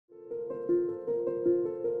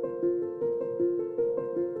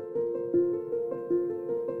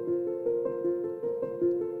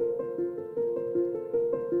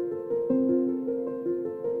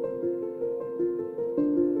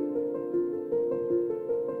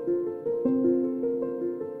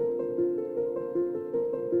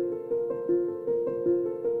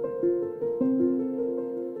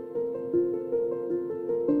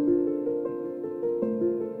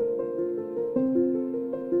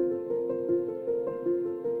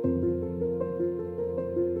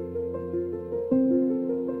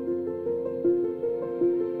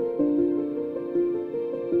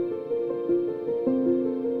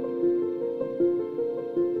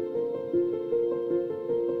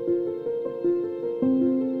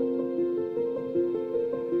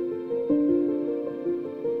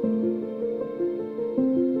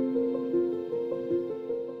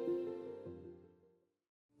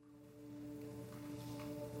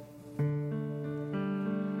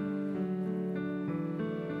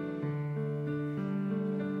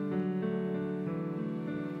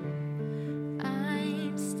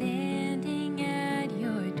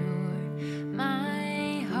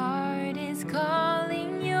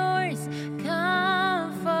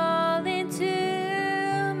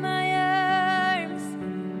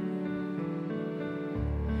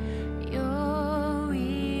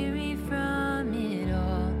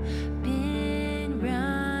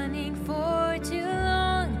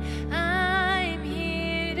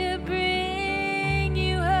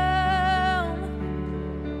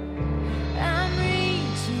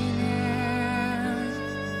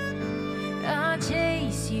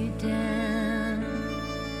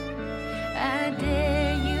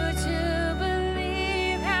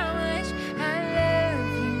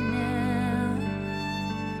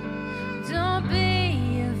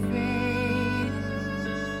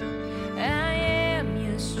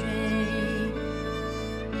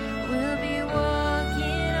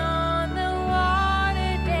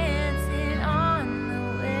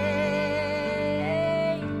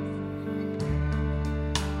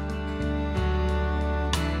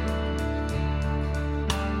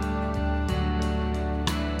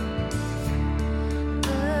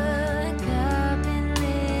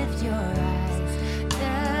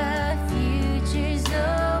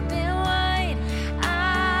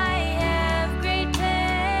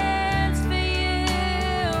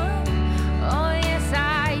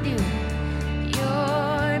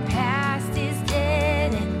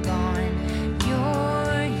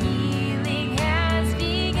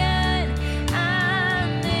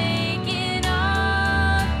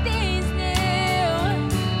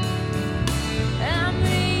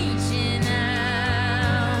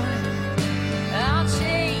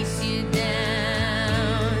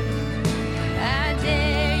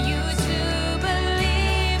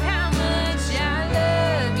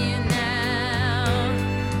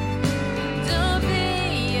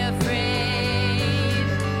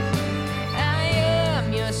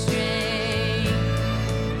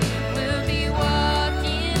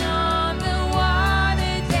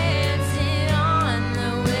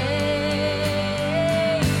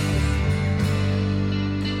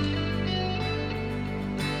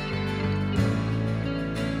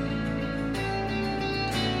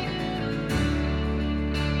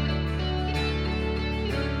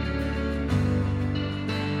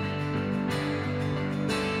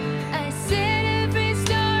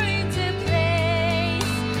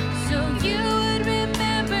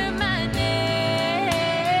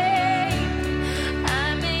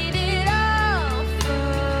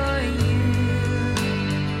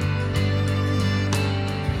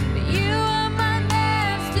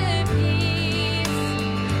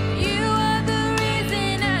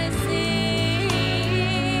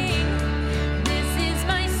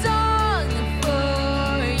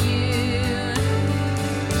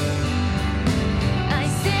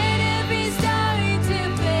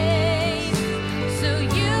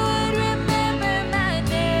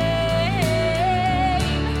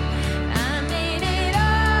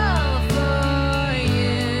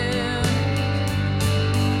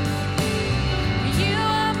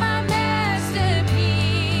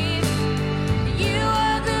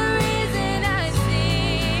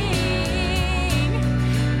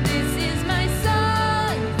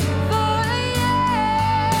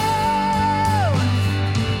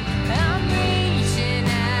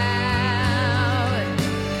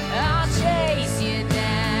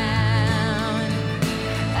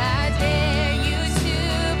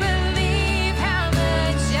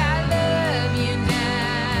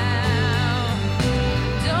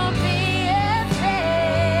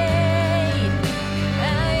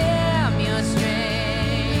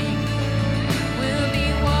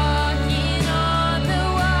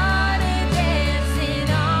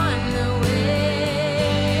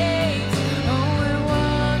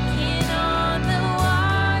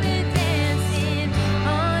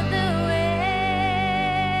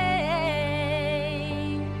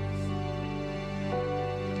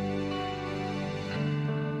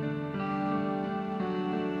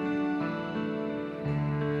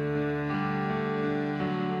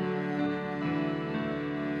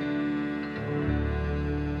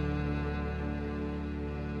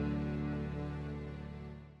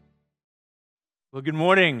Well, good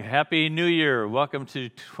morning. Happy New Year. Welcome to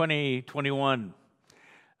 2021.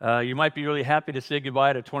 You might be really happy to say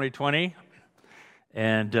goodbye to 2020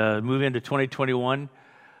 and move into 2021.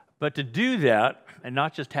 But to do that and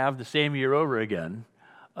not just have the same year over again,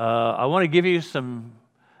 I want to give you some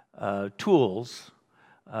tools,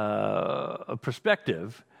 a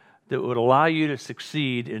perspective that would allow you to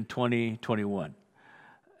succeed in 2021.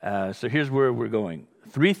 So here's where we're going.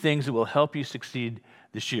 3 things that will help you succeed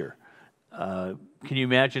this year. Can you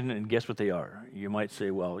imagine and guess what they are? You might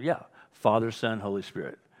say, well, yeah, Father, Son, Holy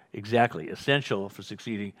Spirit. Exactly, essential for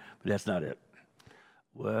succeeding, but that's not it.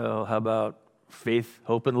 Well, how about faith,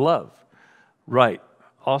 hope, and love? Right,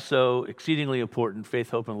 also exceedingly important,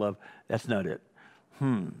 faith, hope, and love. That's not it.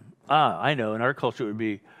 I know, in our culture it would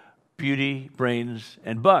be beauty, brains,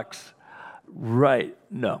 and bucks. Right,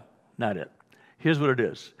 no, not it. Here's what it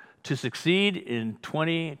is. To succeed in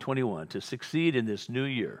 2021, to succeed in this new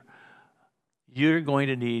year, you're going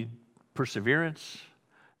to need perseverance,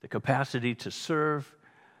 the capacity to serve,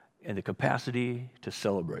 and the capacity to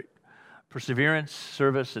celebrate. Perseverance,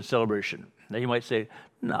 service, and celebration. Now you might say,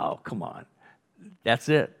 no, come on. That's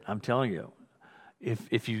it. I'm telling you.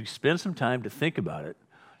 If you spend some time to think about it,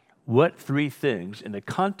 what three things in the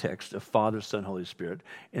context of Father, Son, Holy Spirit,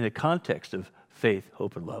 in the context of faith,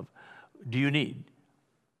 hope, and love, do you need?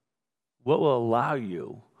 What will allow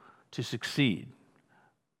you to succeed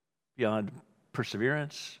beyond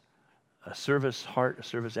perseverance, a service heart, a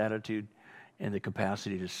service attitude, and the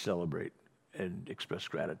capacity to celebrate and express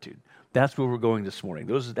gratitude? That's where we're going this morning.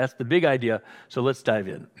 That's the big idea, so let's dive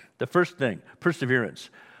in. The first thing,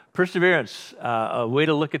 perseverance. Perseverance, a way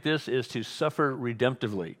to look at this is to suffer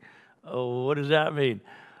redemptively. Oh, what does that mean?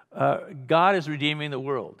 God is redeeming the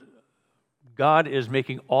world. God is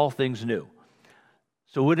making all things new.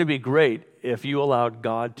 So wouldn't it be great if you allowed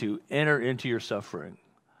God to enter into your suffering?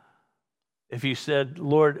 If you said,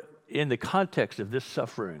 Lord, in the context of this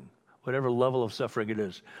suffering, whatever level of suffering it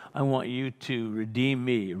is, I want you to redeem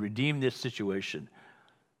me, redeem this situation.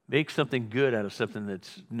 Make something good out of something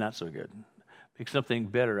that's not so good. Make something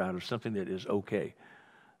better out of something that is okay.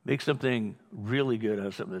 Make something really good out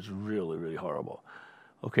of something that's really, really horrible.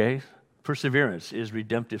 Okay? Perseverance is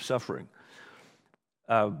redemptive suffering.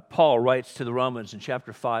 Paul writes to the Romans in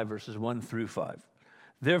chapter 5, verses 1 through 5.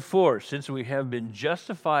 Therefore, since we have been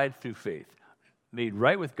justified through faith, made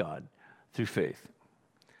right with God through faith,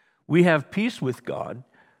 we have peace with God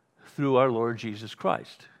through our Lord Jesus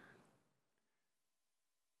Christ,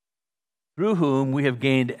 through whom we have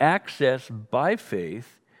gained access by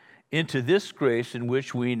faith into this grace in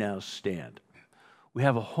which we now stand. We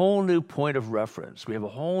have a whole new point of reference. We have a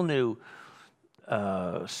whole new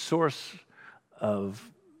source of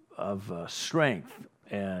strength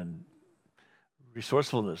and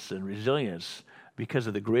resourcefulness and resilience because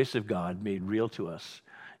of the grace of God made real to us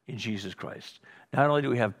in Jesus Christ. Not only do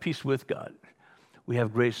we have peace with God, we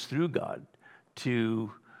have grace through God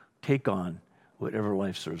to take on whatever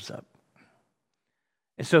life serves up.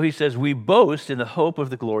 And so he says, we boast in the hope of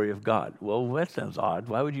the glory of God. Well, that sounds odd.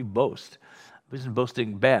 Why would you boast? Isn't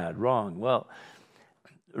boasting bad, wrong? Well,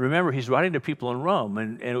 remember, he's writing to people in Rome,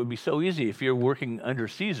 and it would be so easy if you're working under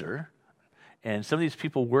Caesar, and some of these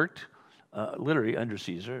people worked literally under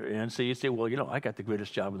Caesar, and so you say, well, I got the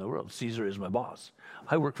greatest job in the world. Caesar is my boss.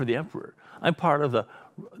 I work for the emperor. I'm part of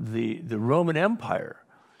the Roman Empire.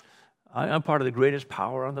 I'm part of the greatest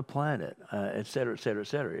power on the planet, et cetera, et cetera, et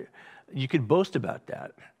cetera. You could boast about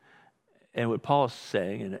that. And what Paul is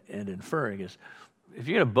saying and inferring is, if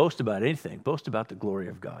you're going to boast about anything, boast about the glory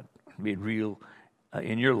of God made real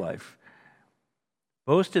in your life.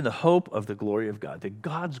 Boast in the hope of the glory of God, that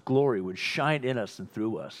God's glory would shine in us and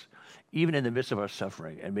through us, even in the midst of our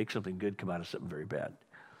suffering, and make something good come out of something very bad.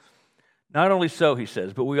 Not only so, he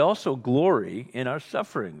says, but we also glory in our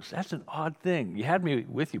sufferings. That's an odd thing. You had me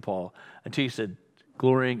with you, Paul, until you said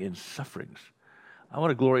glorying in sufferings. I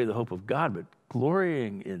want to glory in the hope of God, but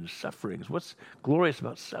glorying in sufferings. What's glorious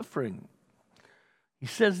about suffering? He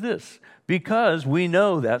says this, because we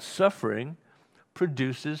know that suffering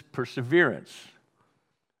produces perseverance.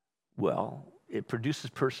 Well, it produces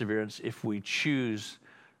perseverance if we choose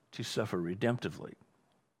to suffer redemptively.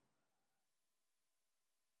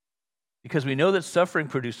 Because we know that suffering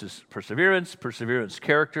produces perseverance, perseverance,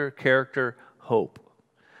 character, character, hope.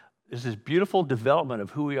 There's this beautiful development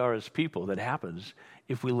of who we are as people that happens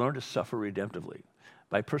if we learn to suffer redemptively,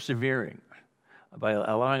 by persevering, by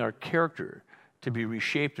allowing our character to be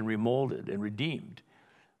reshaped and remolded and redeemed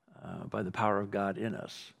by the power of God in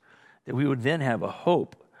us. That we would then have a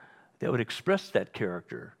hope that would express that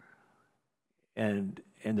character and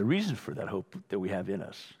the reason for that hope that we have in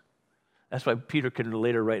us. That's why Peter can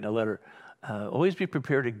later write in a letter, always be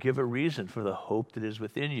prepared to give a reason for the hope that is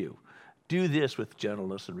within you. Do this with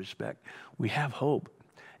gentleness and respect. We have hope.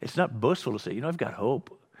 It's not boastful to say, I've got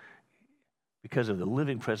hope because of the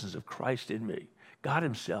living presence of Christ in me. God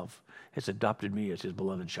himself has adopted me as his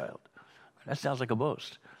beloved child. That sounds like a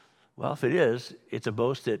boast. Well, if it is, it's a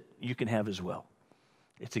boast that you can have as well.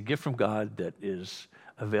 It's a gift from God that is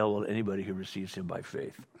available to anybody who receives him by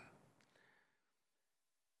faith.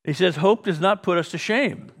 He says, hope does not put us to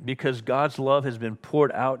shame because God's love has been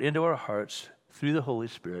poured out into our hearts through the Holy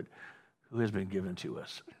Spirit who has been given to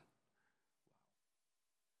us.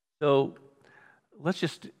 So let's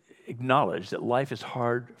just acknowledge that life is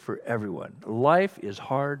hard for everyone. Life is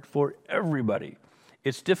hard for everybody.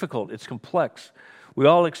 It's difficult. It's complex. We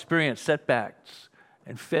all experience setbacks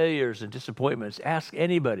and failures and disappointments. Ask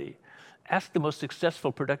anybody. Ask the most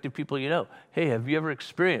successful, productive people you know. Hey, have you ever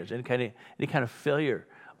experienced any kind of failure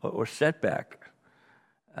or setback?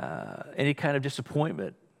 Any kind of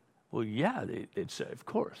disappointment? Well, yeah, they'd say, of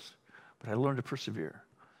course. But I learned to persevere.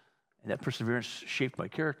 And that perseverance shaped my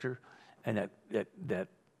character, and that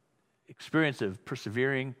experience of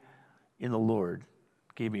persevering in the Lord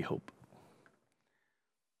gave me hope.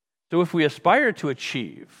 So if we aspire to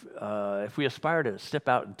achieve, if we aspire to step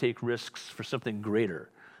out and take risks for something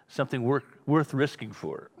greater, something worth risking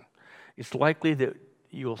for, it's likely that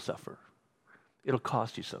you will suffer. It'll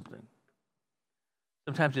cost you something.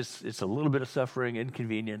 Sometimes it's a little bit of suffering,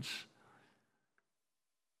 inconvenience.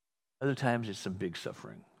 Other times it's some big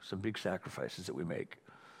suffering, some big sacrifices that we make.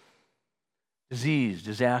 Disease,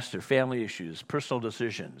 disaster, family issues, personal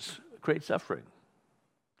decisions create suffering.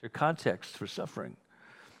 They're contexts for suffering.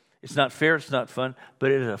 It's not fair, it's not fun,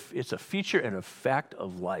 but it's a feature and a fact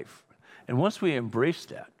of life. And once we embrace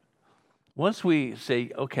that, once we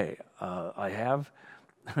say, okay, I have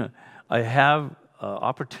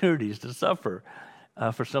opportunities to suffer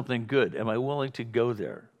for something good, am I willing to go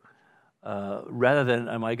there? Rather than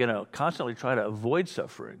am I going to constantly try to avoid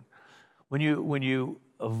suffering? When you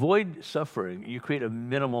avoid suffering, you create a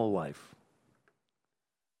minimal life.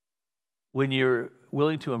 When you're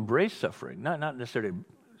willing to embrace suffering, not necessarily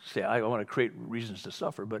say, I want to create reasons to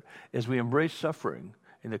suffer, but as we embrace suffering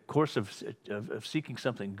in the course of seeking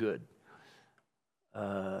something good,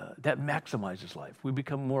 that maximizes life. We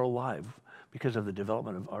become more alive because of the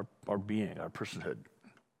development of our being, our personhood.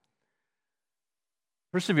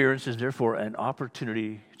 Perseverance is therefore an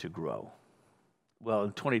opportunity to grow. Well,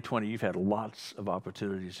 in 2020, you've had lots of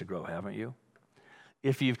opportunities to grow, haven't you?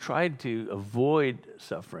 If you've tried to avoid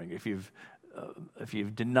suffering, if you've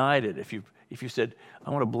denied it, if you said, I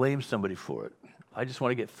want to blame somebody for it, I just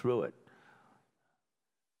want to get through it,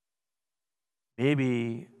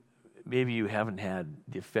 maybe you haven't had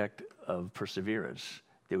the effect of perseverance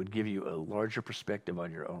that would give you a larger perspective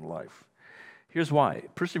on your own life. Here's why.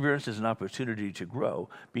 Perseverance is an opportunity to grow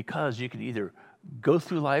because you can either go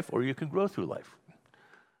through life or you can grow through life.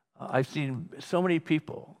 I've seen so many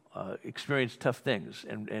people experience tough things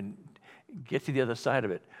and get to the other side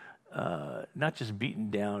of it, not just beaten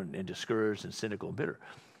down and discouraged and cynical and bitter,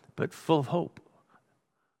 but full of hope.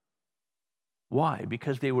 Why?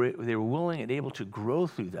 Because they were willing and able to grow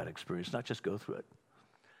through that experience, not just go through it.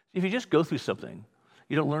 If you just go through something,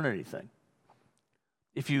 you don't learn anything.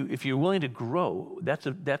 If you're willing to grow,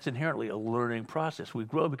 that's inherently a learning process. We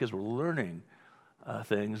grow because we're learning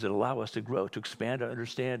things that allow us to grow, to expand our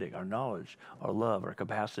understanding, our knowledge, our love, our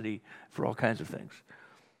capacity for all kinds of things.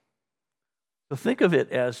 So think of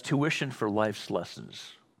it as tuition for life's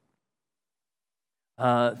lessons.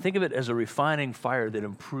 Think of it as a refining fire that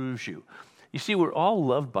improves you. You see, we're all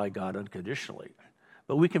loved by God unconditionally,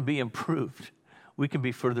 but we can be improved. We can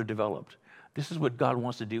be further developed. This is what God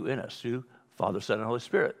wants to do in us through Father, Son, and Holy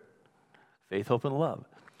Spirit. Faith, hope, and love.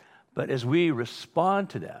 But as we respond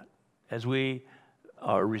to that, as we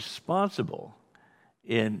are responsible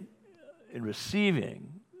in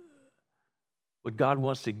receiving what God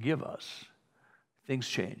wants to give us, things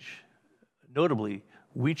change. Notably,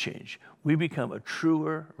 we change. We become a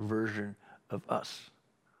truer version of us.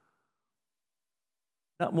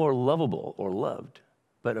 Not more lovable or loved,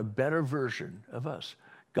 but a better version of us.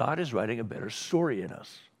 God is writing a better story in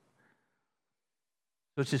us.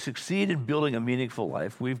 So to succeed in building a meaningful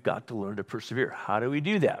life, we've got to learn to persevere. How do we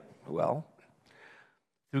do that? Well,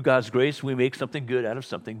 through God's grace, we make something good out of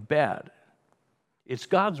something bad. It's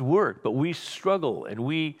God's work, but we struggle and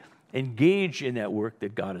we engage in that work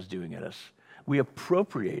that God is doing in us. We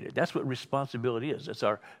appropriate it. That's what responsibility is. It's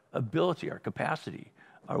our ability, our capacity,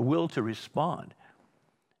 our will to respond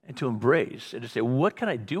and to embrace and to say, what can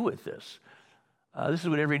I do with this? This is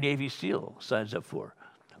what every Navy SEAL signs up for.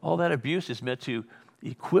 All that abuse is meant to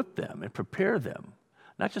equip them and prepare them,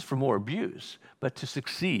 not just for more abuse, but to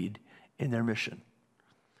succeed in their mission.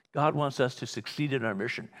 God wants us to succeed in our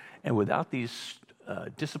mission. And without these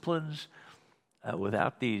disciplines,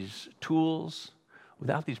 without these tools,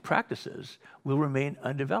 without these practices, we'll remain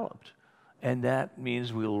undeveloped. And that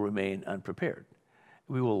means we will remain unprepared.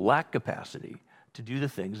 We will lack capacity to do the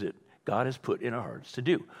things that God has put in our hearts to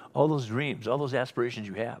do. All those dreams, all those aspirations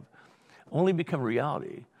you have only become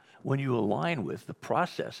reality when you align with the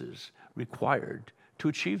processes required to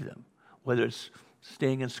achieve them, whether it's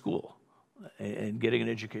staying in school and getting an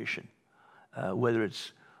education, whether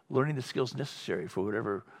it's learning the skills necessary for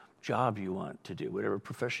whatever job you want to do, whatever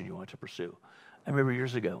profession you want to pursue. I remember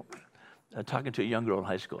years ago talking to a young girl in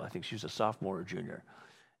high school. I think she was a sophomore or junior.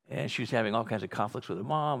 And she was having all kinds of conflicts with her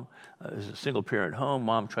mom. It was a single-parent home,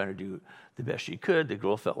 mom trying to do the best she could. The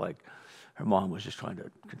girl felt like her mom was just trying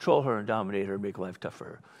to control her and dominate her and make life tough for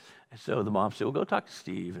her. And so the mom said, well, go talk to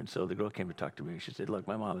Steve. And so the girl came to talk to me. She said, look,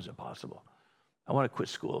 my mom is impossible. I want to quit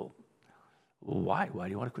school. Well, why? Why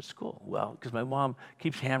do you want to quit school? Well, because my mom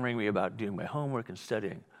keeps hammering me about doing my homework and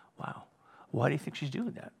studying. Wow. Why do you think she's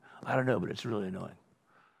doing that? I don't know, but it's really annoying.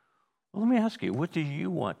 Well, let me ask you, what do you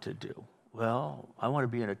want to do? Well, I want to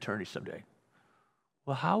be an attorney someday.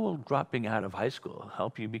 Well, how will dropping out of high school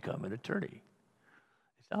help you become an attorney?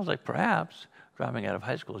 It sounds like perhaps dropping out of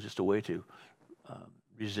high school is just a way to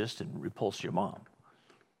resist and repulse your mom.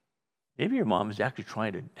 Maybe your mom is actually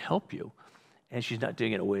trying to help you, and she's not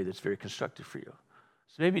doing it in a way that's very constructive for you.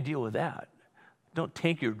 So maybe deal with that. Don't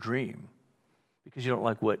tank your dream because you don't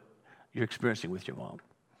like what you're experiencing with your mom.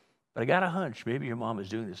 But I got a hunch, maybe your mom is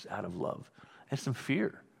doing this out of love and some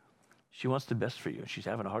fear. She wants the best for you, and she's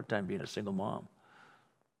having a hard time being a single mom.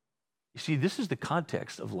 You see, this is the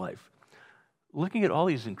context of life. Looking at all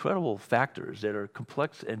these incredible factors that are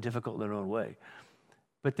complex and difficult in their own way,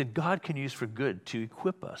 but that God can use for good to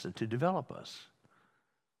equip us and to develop us.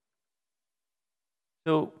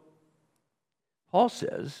 So, Paul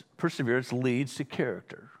says perseverance leads to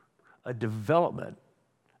character, a development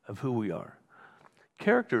of who we are.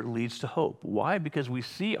 Character leads to hope. Why? Because we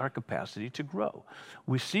see our capacity to grow.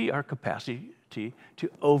 We see our capacity to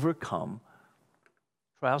overcome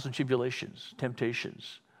trials and tribulations,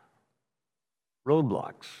 temptations,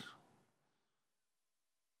 roadblocks.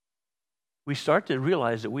 We start to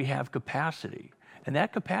realize that we have capacity, and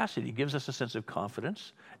that capacity gives us a sense of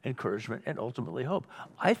confidence, encouragement, and ultimately hope.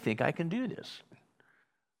 I think I can do this.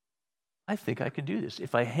 I think I can do this.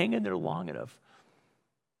 If I hang in there long enough,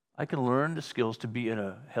 I can learn the skills to be in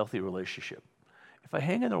a healthy relationship. If I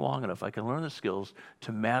hang in there long enough, I can learn the skills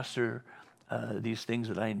to master these things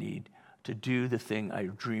that I need to do the thing I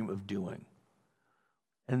dream of doing.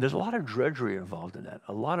 And there's a lot of drudgery involved in that,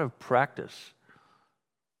 a lot of practice,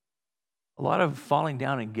 a lot of falling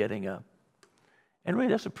down and getting up. And really,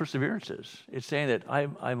 that's what perseverance is. It's saying that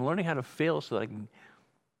I'm learning how to fail so that I can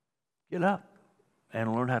get up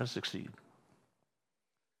and learn how to succeed.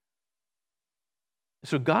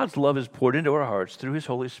 So God's love is poured into our hearts through His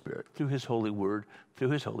Holy Spirit, through His holy word, through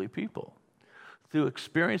His holy people, through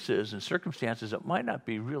experiences and circumstances that might not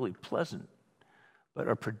be really pleasant, but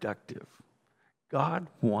are productive. God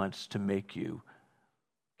wants to make you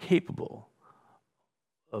capable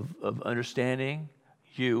of understanding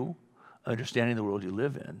you, understanding the world you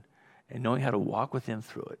live in, and knowing how to walk with Him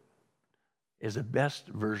through it is the best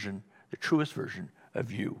version, the truest version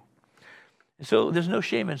of you. And so there's no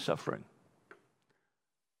shame in suffering.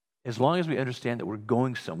 As long as we understand that we're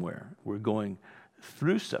going somewhere, we're going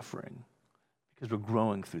through suffering because we're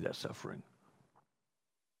growing through that suffering.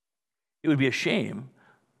 It would be a shame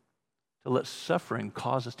to let suffering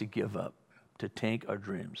cause us to give up, to tank our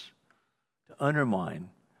dreams, to undermine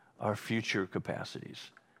our future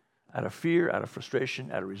capacities out of fear, out of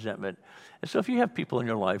frustration, out of resentment. And so if you have people in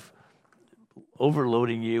your life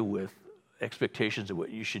overloading you with expectations of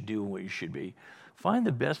what you should do and what you should be, find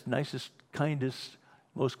the best, nicest, kindest,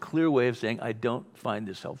 most clear way of saying, I don't find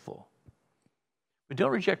this helpful. But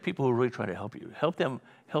don't reject people who are really trying to help you. Help them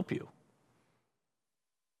help you.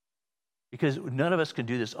 Because none of us can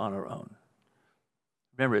do this on our own.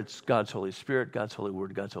 Remember, it's God's Holy Spirit, God's holy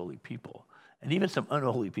word, God's holy people. And even some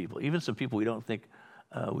unholy people, even some people we don't think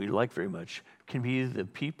we like very much, can be the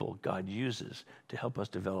people God uses to help us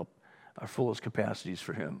develop our fullest capacities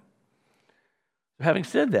for Him. So having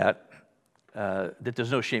said that that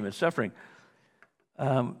there's no shame in suffering,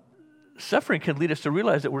 suffering can lead us to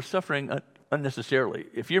realize that we're suffering unnecessarily.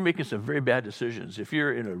 If you're making some very bad decisions, if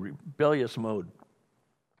you're in a rebellious mode,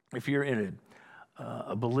 if you're in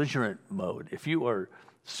a belligerent mode, if you are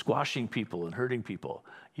squashing people and hurting people,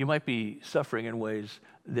 you might be suffering in ways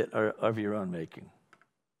that are of your own making.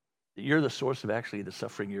 You're the source of actually the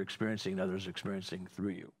suffering you're experiencing and others are experiencing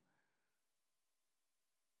through you.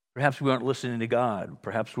 Perhaps we aren't listening to God.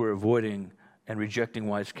 Perhaps we're avoiding and rejecting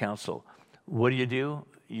wise counsel. What do?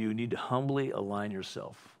 You need to humbly align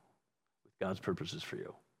yourself with God's purposes for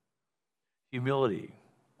you. Humility,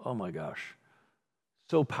 oh my gosh,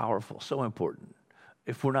 so powerful, so important.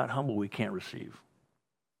 If we're not humble, we can't receive.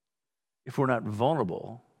 If we're not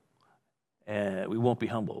vulnerable, we won't be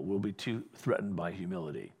humble. We'll be too threatened by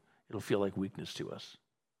humility. It'll feel like weakness to us.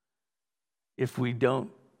 If we don't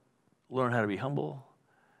learn how to be humble,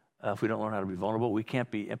 if we don't learn how to be vulnerable, we can't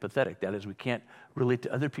be empathetic. That is, we can't relate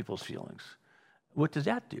to other people's feelings. What does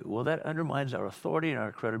that do? Well, that undermines our authority and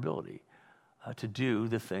our credibility to do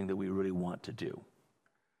the thing that we really want to do.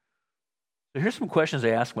 So here's some questions I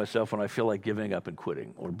ask myself when I feel like giving up and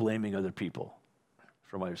quitting or blaming other people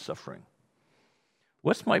for my suffering.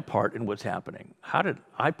 What's my part in what's happening? How did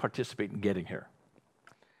I participate in getting here?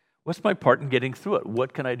 What's my part in getting through it?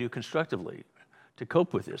 What can I do constructively to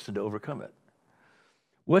cope with this and to overcome it?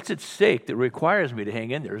 What's at stake that requires me to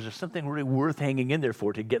hang in there? Is there something really worth hanging in there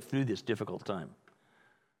for to get through this difficult time?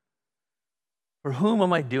 For whom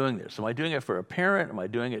am I doing this? Am I doing it for a parent? Am I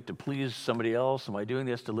doing it to please somebody else? Am I doing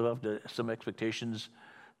this to live up to some expectations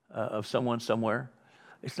of someone somewhere?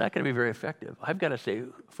 It's not going to be very effective. I've got to say,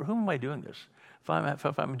 for whom am I doing this? If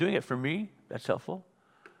I'm doing it for me, that's helpful.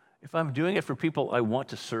 If I'm doing it for people I want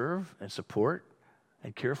to serve and support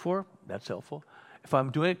and care for, that's helpful. If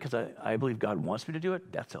I'm doing it because I believe God wants me to do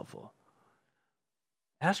it, that's helpful.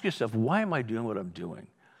 Ask yourself, why am I doing what I'm doing?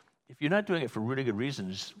 If you're not doing it for really good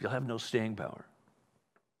reasons, you'll have no staying power.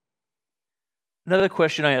 Another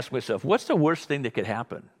question I ask myself, what's the worst thing that could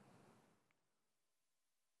happen?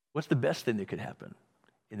 What's the best thing that could happen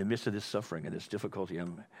in the midst of this suffering and this difficulty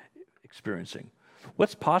I'm experiencing?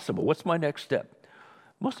 What's possible? What's my next step?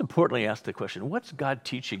 Most importantly, ask the question, what's God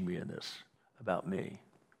teaching me in this about me?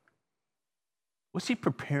 What's he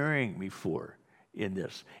preparing me for in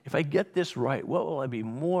this? If I get this right, what will I be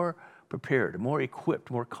more prepared, more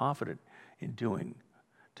equipped, more confident in doing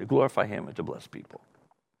to glorify him and to bless people?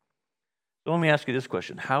 So let me ask you this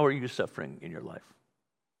question. How are you suffering in your life?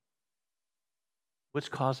 What's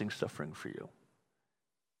causing suffering for you?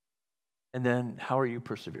 And then how are you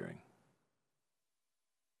persevering?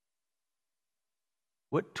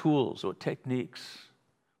 What tools, what techniques,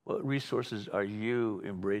 what resources are you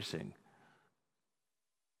embracing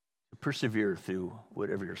to persevere through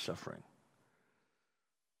whatever you're suffering?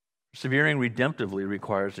 Persevering redemptively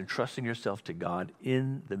requires entrusting yourself to God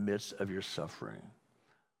in the midst of your suffering.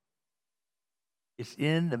 It's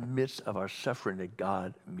in the midst of our suffering that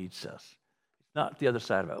God meets us. It's not the other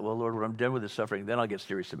side of it. Well, Lord, when I'm done with the suffering, then I'll get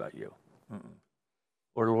serious about you.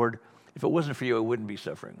 Or, Lord, if it wasn't for you, I wouldn't be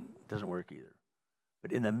suffering. It doesn't work either.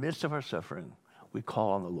 But in the midst of our suffering, we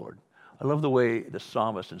call on the Lord. I love the way the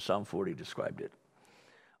psalmist in Psalm 40 described it.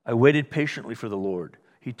 I waited patiently for the Lord.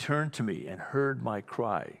 He turned to me and heard my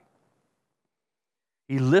cry.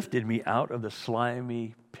 He lifted me out of the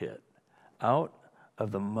slimy pit, out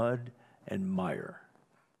of the mud and mire.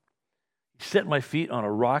 He set my feet on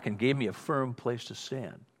a rock and gave me a firm place to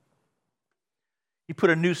stand. He put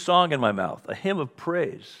a new song in my mouth, a hymn of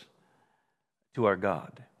praise to our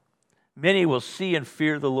God. Many will see and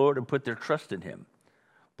fear the Lord and put their trust in him.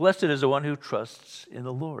 Blessed is the one who trusts in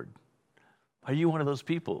the Lord. Are you one of those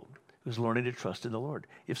people who's learning to trust in the Lord?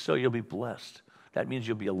 If so, you'll be blessed. That means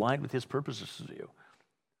you'll be aligned with his purposes for you.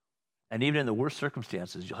 And even in the worst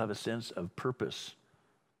circumstances, you'll have a sense of purpose.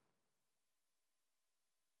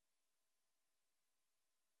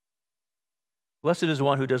 Blessed is the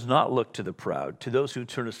one who does not look to the proud, to those who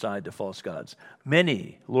turn aside to false gods.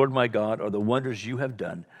 Many, Lord my God, are the wonders you have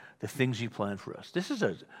done, the things you planned for us. This is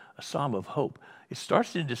a psalm of hope. It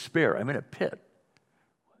starts in despair. I'm in a pit.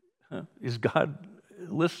 Is God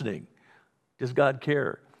listening? Does God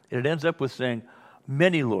care? And it ends up with saying,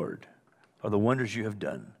 many, Lord, are the wonders you have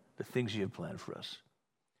done, the things you have planned for us.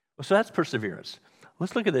 Well, so that's perseverance.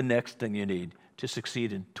 Let's look at the next thing you need to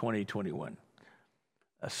succeed in 2021.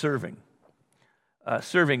 Serving.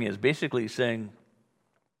 Serving is basically saying,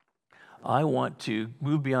 I want to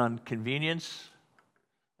move beyond convenience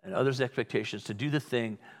and others' expectations to do the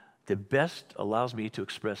thing that best allows me to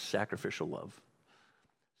express sacrificial love.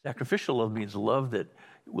 Sacrificial love means love that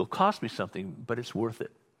will cost me something, but it's worth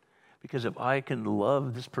it. Because if I can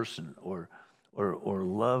love this person or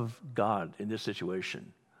love God in this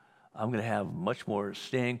situation, I'm going to have much more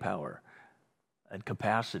staying power and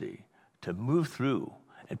capacity to move through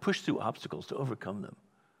and push through obstacles to overcome them.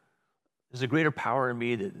 There's a greater power in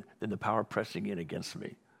me than the power pressing in against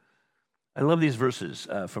me. I love these verses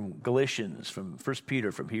from Galatians, from 1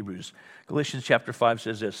 Peter, from Hebrews. Galatians chapter 5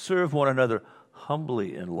 says this, serve one another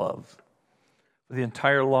humbly in love. For the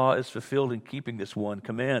entire law is fulfilled in keeping this one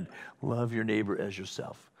command, love your neighbor as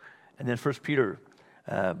yourself. And then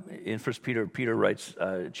in 1 Peter, Peter writes,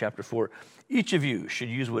 chapter 4, each of you should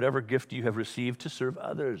use whatever gift you have received to serve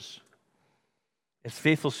others as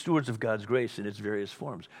faithful stewards of God's grace in its various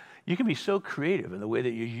forms. You can be so creative in the way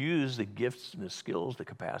that you use the gifts and the skills, the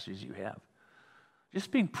capacities you have.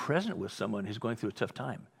 Just being present with someone who's going through a tough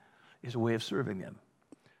time is a way of serving them.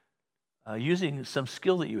 Using some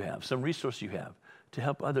skill that you have, some resource you have to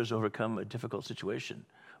help others overcome a difficult situation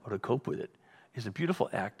or to cope with it is a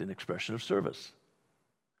beautiful act and expression of service.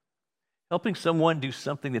 Helping someone do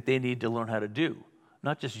something that they need to learn how to do,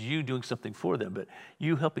 not just you doing something for them, but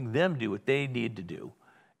you helping them do what they need to do,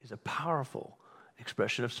 is a powerful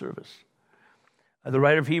expression of service. The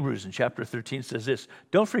writer of Hebrews in chapter 13 says this,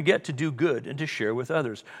 don't forget to do good and to share with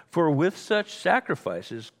others, for with such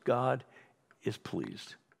sacrifices God is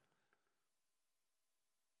pleased.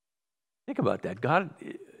 Think about that.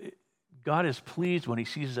 God is pleased when he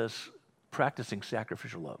sees us practicing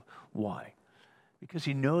sacrificial love. Why? Because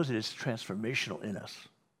he knows that it's transformational in us.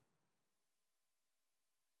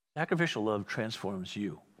 Sacrificial love transforms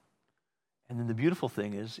you. And then the beautiful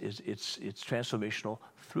thing is it's transformational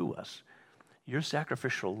through us. Your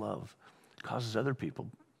sacrificial love causes other people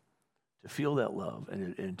to feel that love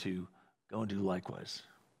and to go and do likewise.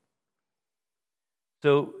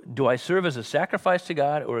 So do I serve as a sacrifice to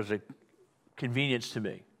God or as a convenience to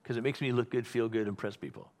me? Because it makes me look good, feel good, impress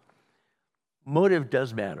people. Motive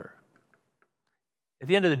does matter. At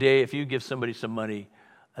the end of the day, if you give somebody some money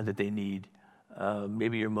that they need,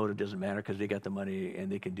 maybe your motive doesn't matter because they got the money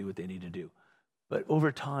and they can do what they need to do. But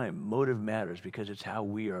over time, motive matters because it's how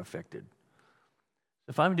we are affected.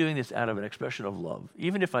 If I'm doing this out of an expression of love,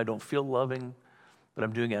 even if I don't feel loving, but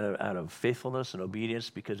I'm doing it out of faithfulness and obedience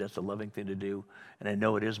because that's a loving thing to do, and I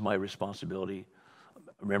know it is my responsibility.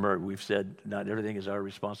 Remember, we've said not everything is our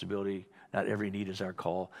responsibility, not every need is our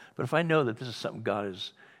call. But if I know that this is something God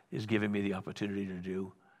is giving me the opportunity to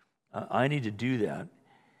do, I need to do that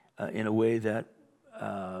in a way that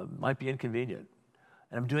might be inconvenient.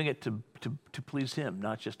 And I'm doing it to please Him,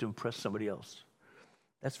 not just to impress somebody else.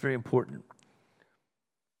 That's very important.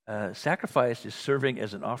 Sacrifice is serving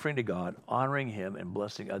as an offering to God, honoring Him and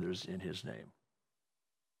blessing others in His name.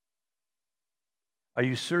 Are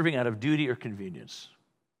you serving out of duty or convenience?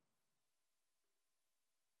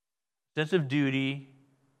 Sense of duty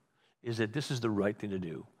is that this is the right thing to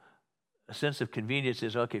do. A sense of convenience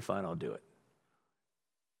is, okay, fine, I'll do it.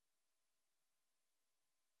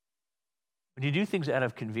 When you do things out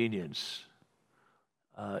of convenience,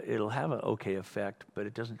 it'll have an okay effect, but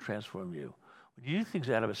it doesn't transform you. When you do things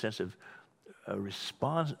out of a sense of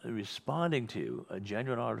responding to a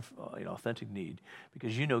genuine, authentic need,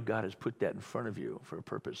 because you know God has put that in front of you for a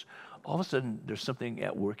purpose, all of a sudden there's something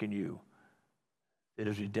at work in you that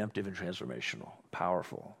is redemptive and transformational,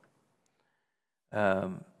 powerful.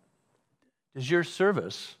 Does your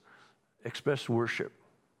service express worship?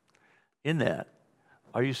 In that,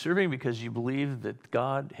 are you serving because you believe that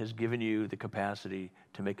God has given you the capacity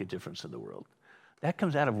to make a difference in the world? That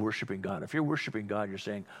comes out of worshiping God. If you're worshiping God, you're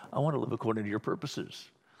saying, I want to live according to your purposes.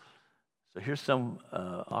 So here's some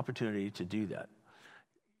opportunity to do that.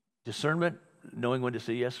 Discernment, knowing when to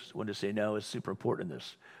say yes, when to say no, is super important in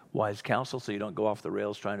this. Wise counsel, so you don't go off the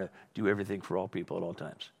rails trying to do everything for all people at all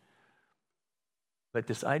times. But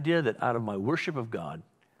this idea that out of my worship of God,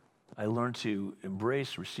 I learn to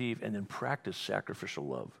embrace, receive, and then practice sacrificial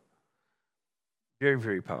love. Very,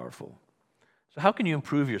 very powerful. So how can you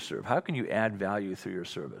improve your serve? How can you add value through your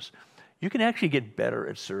service? You can actually get better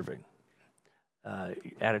at serving.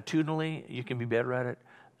 Attitudinally, you can be better at it.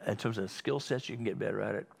 In terms of skill sets, you can get better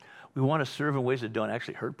at it. We want to serve in ways that don't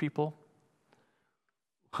actually hurt people.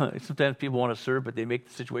 Sometimes people want to serve, but they make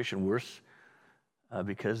the situation worse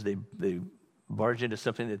because they barge into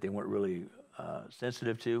something that they weren't really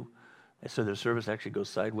sensitive to, and so their service actually goes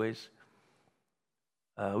sideways.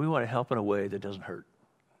 We want to help in a way that doesn't hurt.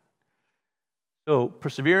 So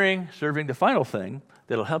persevering, serving, the final thing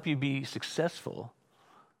that'll help you be successful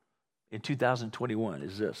in 2021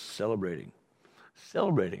 is this: celebrating.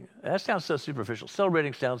 Celebrating. That sounds so superficial.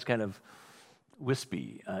 Celebrating sounds kind of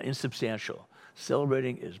wispy, insubstantial.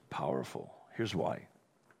 Celebrating is powerful. Here's why.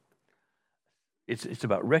 It's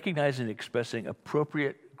about recognizing and expressing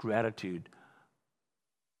appropriate gratitude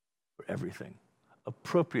for everything.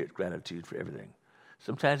 Appropriate gratitude for everything.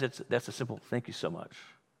 Sometimes that's a simple thank you so much.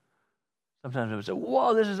 Sometimes I would say,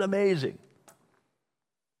 whoa, this is amazing.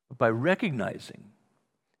 But by recognizing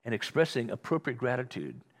and expressing appropriate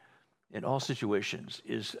gratitude in all situations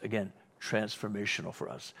is, again, transformational for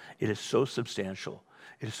us. It is so substantial.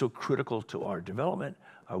 It is so critical to our development,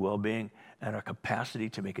 our well-being, and our capacity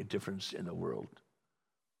to make a difference in the world.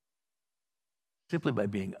 Simply by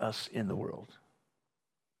being us in the world.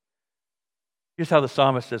 Here's how the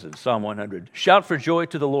psalmist says it in Psalm 100. Shout for joy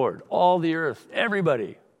to the Lord, all the earth,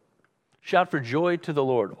 everybody. Shout for joy to the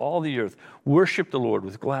Lord, all the earth. Worship the Lord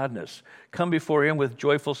with gladness. Come before Him with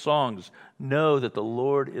joyful songs. Know that the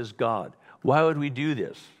Lord is God. Why would we do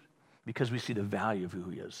this? Because we see the value of who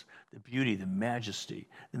He is, the beauty, the majesty,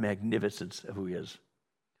 the magnificence of who He is.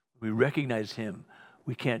 We recognize Him.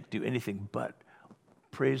 We can't do anything but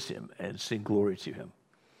praise Him and sing glory to Him.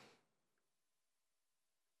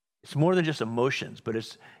 It's more than just emotions, but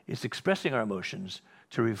it's expressing our emotions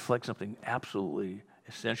to reflect something absolutely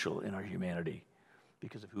essential in our humanity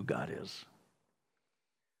because of who God is.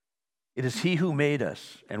 It is He who made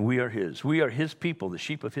us, and we are His. We are His people, the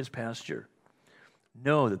sheep of His pasture.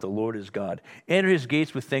 Know that the Lord is God. Enter His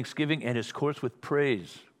gates with thanksgiving and His courts with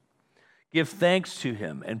praise. Give thanks to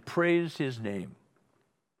Him and praise His name.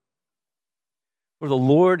 For the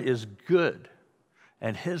Lord is good,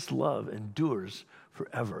 and His love endures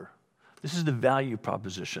forever. This is the value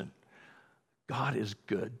proposition. God is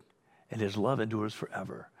good, and his love endures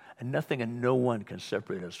forever. And nothing and no one can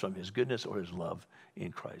separate us from his goodness or his love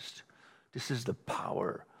in Christ. This is the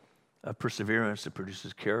power of perseverance that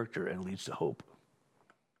produces character and leads to hope.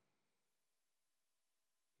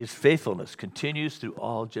 His faithfulness continues through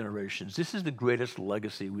all generations. This is the greatest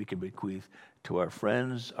legacy we can bequeath to our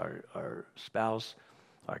friends, our spouse,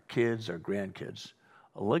 our kids, our grandkids.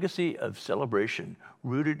 A legacy of celebration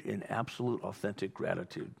rooted in absolute authentic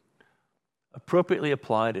gratitude, appropriately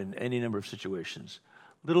applied in any number of situations.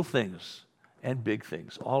 Little things and big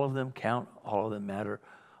things, all of them count, all of them matter,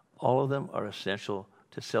 all of them are essential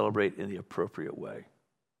to celebrate in the appropriate way.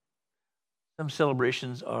 Some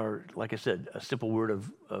celebrations are, like I said, a simple word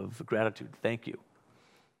of gratitude, thank you.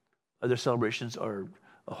 Other celebrations are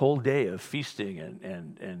a whole day of feasting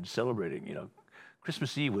and celebrating. You know,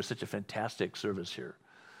 Christmas Eve was such a fantastic service here.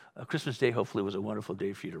 Christmas Day hopefully was a wonderful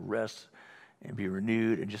day for you to rest and be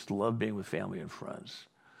renewed and just love being with family and friends.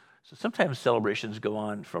 So sometimes celebrations go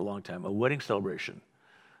on for a long time. A wedding celebration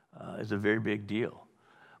is a very big deal.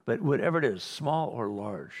 But whatever it is, small or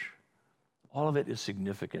large, all of it is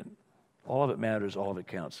significant. All of it matters, all of it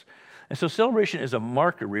counts. And so celebration is a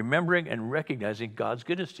marker, remembering and recognizing God's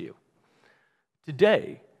goodness to you.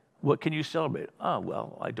 Today, what can you celebrate? Oh,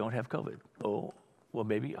 well, I don't have COVID. Oh, well,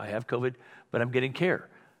 maybe I have COVID, but I'm getting care,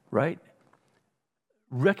 right?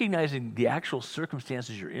 Recognizing the actual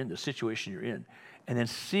circumstances you're in, the situation you're in, and then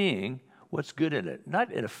seeing what's good in it,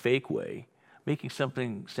 not in a fake way, making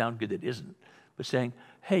something sound good that isn't, but saying,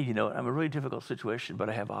 hey, you know, I'm in a really difficult situation, but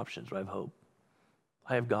I have options, I have hope.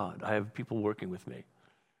 I have God. I have people working with me.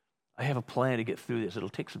 I have a plan to get through this. It'll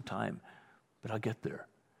take some time, but I'll get there.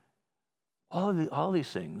 All these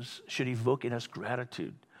things should evoke in us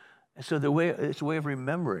gratitude. And so it's a way of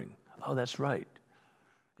remembering, oh, that's right.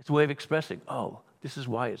 It's a way of expressing, oh, this is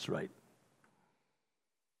why it's right.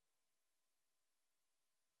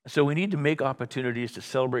 So we need to make opportunities to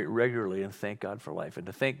celebrate regularly and thank God for life and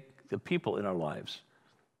to thank the people in our lives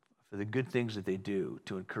for the good things that they do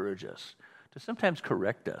to encourage us, to sometimes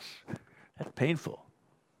correct us. That's painful.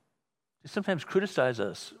 To sometimes criticize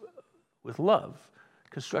us with love,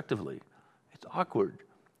 constructively. It's awkward,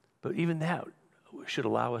 but even that should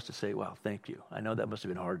allow us to say, wow, thank you. I know that must have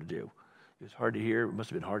been hard to do. It was hard to hear. It must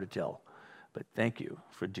have been hard to tell. But thank you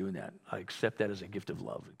for doing that. I accept that as a gift of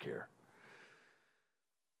love and care.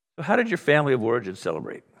 So how did your family of origin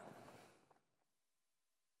celebrate?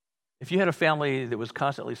 If you had a family that was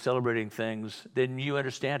constantly celebrating things, then you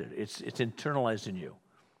understand it. It's internalized in you.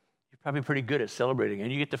 You're probably pretty good at celebrating,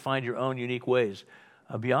 and you get to find your own unique ways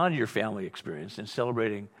beyond your family experience in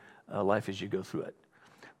celebrating life as you go through it.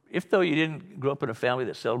 If, though, you didn't grow up in a family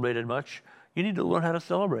that celebrated much, you need to learn how to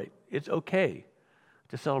celebrate. It's okay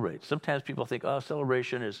to celebrate. Sometimes people think, oh,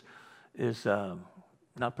 celebration is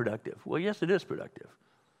not productive. Well, yes, it is productive.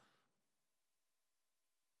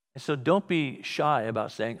 And so don't be shy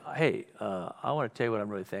about saying, hey, I want to tell you what I'm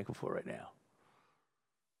really thankful for right now.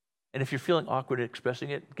 And if you're feeling awkward at expressing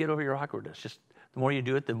it, get over your awkwardness. Just the more you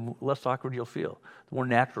do it, the less awkward you'll feel, the more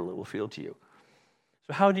natural it will feel to you.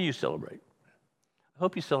 So how do you celebrate? I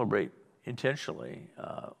hope you celebrate intentionally,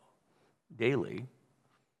 daily,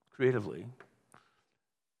 creatively,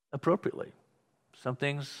 appropriately. Some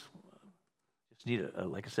things just need,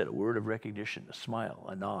 like I said, a word of recognition, a smile,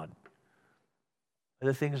 a nod.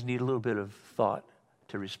 Other things need a little bit of thought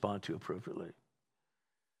to respond to appropriately.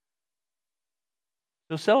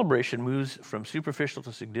 So celebration moves from superficial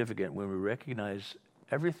to significant when we recognize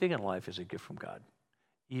everything in life is a gift from God,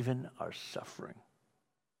 even our suffering.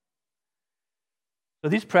 So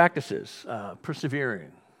these practices,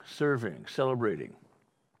 persevering, serving, celebrating,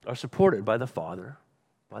 are supported by the Father,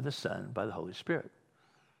 by the Son, by the Holy Spirit.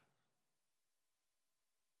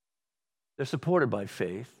 They're supported by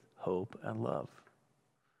faith, hope, and love.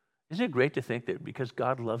 Isn't it great to think that because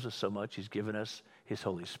God loves us so much, he's given us his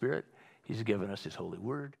Holy Spirit, he's given us his holy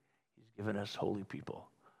word, he's given us holy people.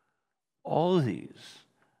 All of these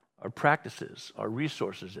are practices, are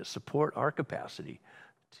resources that support our capacity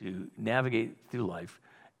to navigate through life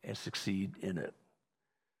and succeed in it.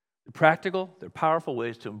 They're practical, they're powerful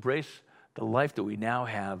ways to embrace the life that we now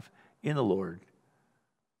have in the Lord,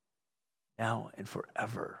 now and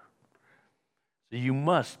forever. So you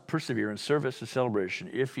must persevere in service and celebration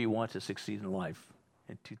if you want to succeed in life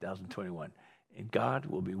in 2021. And God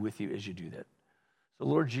will be with you as you do that. So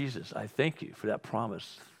Lord Jesus, I thank you for that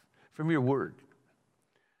promise from your word.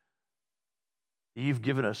 You've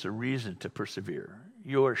given us a reason to persevere.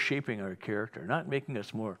 You're shaping our character, not making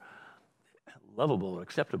us more lovable or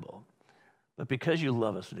acceptable, but because you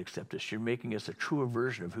love us and accept us, you're making us a truer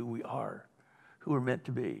version of who we are, who we're meant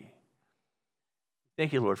to be.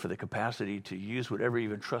 Thank you, Lord, for the capacity to use whatever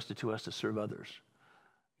you've entrusted to us to serve others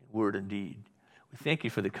in word and deed. We thank you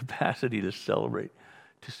for the capacity to celebrate,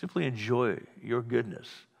 to simply enjoy your goodness,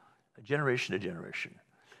 generation to generation.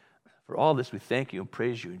 For all this, we thank you and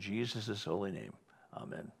praise you in Jesus' holy name.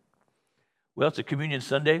 Amen. Well, it's a Communion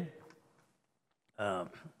Sunday. I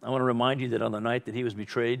want to remind you that on the night that he was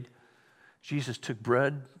betrayed, Jesus took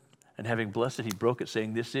bread, and having blessed it, he broke it,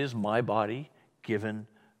 saying, "This is my body given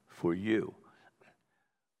for you."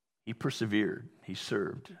 He persevered. He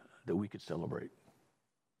served that we could celebrate.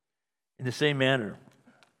 In the same manner,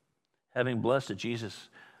 having blessed it, Jesus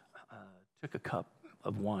took a cup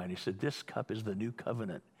of wine. He said, "This cup is the new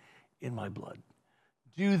covenant in my blood.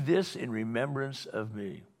 Do this in remembrance of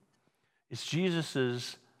me." It's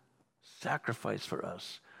Jesus' sacrifice for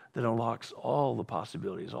us that unlocks all the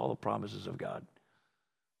possibilities, all the promises of God.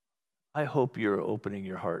 I hope you're opening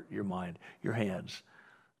your heart, your mind, your hands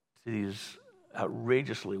to these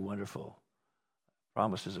outrageously wonderful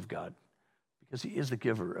promises of God, because he is the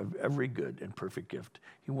giver of every good and perfect gift.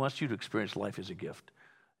 He wants you to experience life as a gift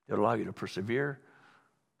that will allow you to persevere,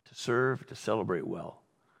 to serve, to celebrate well,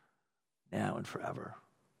 now and forever.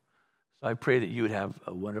 So I pray that you would have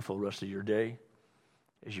a wonderful rest of your day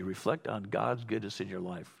as you reflect on God's goodness in your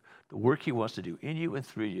life, the work he wants to do in you and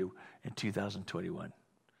through you in 2021.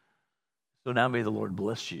 So now may the Lord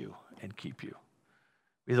bless you and keep you.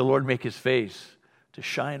 May the Lord make his face to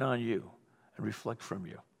shine on you and reflect from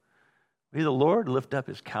you. May the Lord lift up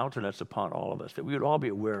his countenance upon all of us, that we would all be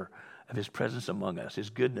aware of his presence among us,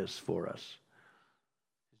 his goodness for us,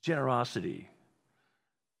 his generosity,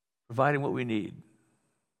 providing what we need,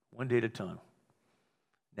 one day at a time,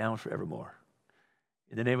 now and forevermore.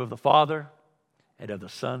 In the name of the Father, and of the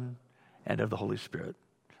Son, and of the Holy Spirit.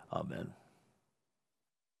 Amen.